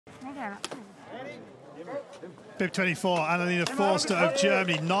Bib 24, Anna-Lena Forster of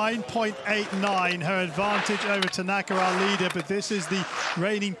Germany, 9.89, her advantage over Tanaka, our leader, but this is the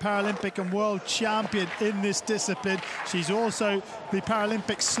reigning Paralympic and world champion in this discipline. She's also the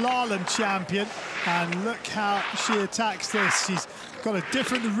Paralympic slalom champion, and look how she attacks this. She's got a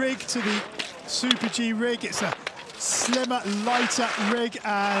different rig to the Super G rig. It's a slimmer, lighter rig,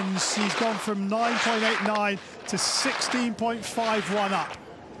 and she's gone from 9.89 to 16.51 up.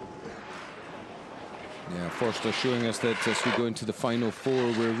 Yeah, Forster showing us that as we go into the final four,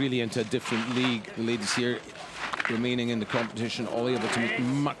 we're really into a different league. The ladies here remaining in the competition, all able to make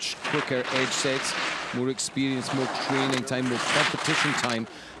much quicker edge sets, more experience, more training time, more competition time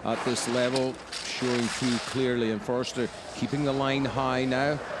at this level, showing through clearly. And Forster keeping the line high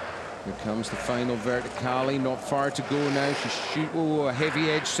now. Here comes the final verticale, not far to go now. She shoots, oh, a heavy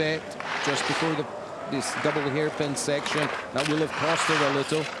edge set just before this double hairpin section. That will have cost her a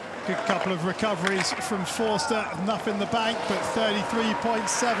little. Good couple of recoveries from Forster, enough in the bank, but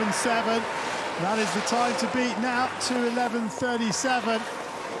 33.77. That is the time to beat now, 2:11.37.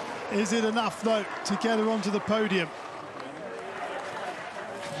 Is it enough, though, to get her onto the podium?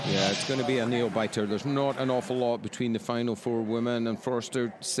 Yeah, it's going to be a nail-biter. There's not an awful lot between the final four women, and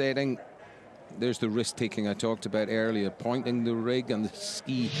Forster setting. There's the risk-taking I talked about earlier, pointing the rig and the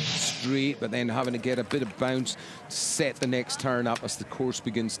ski straight, but then having to get a bit of bounce to set the next turn up as the course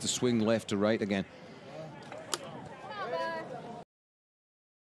begins to swing left to right again.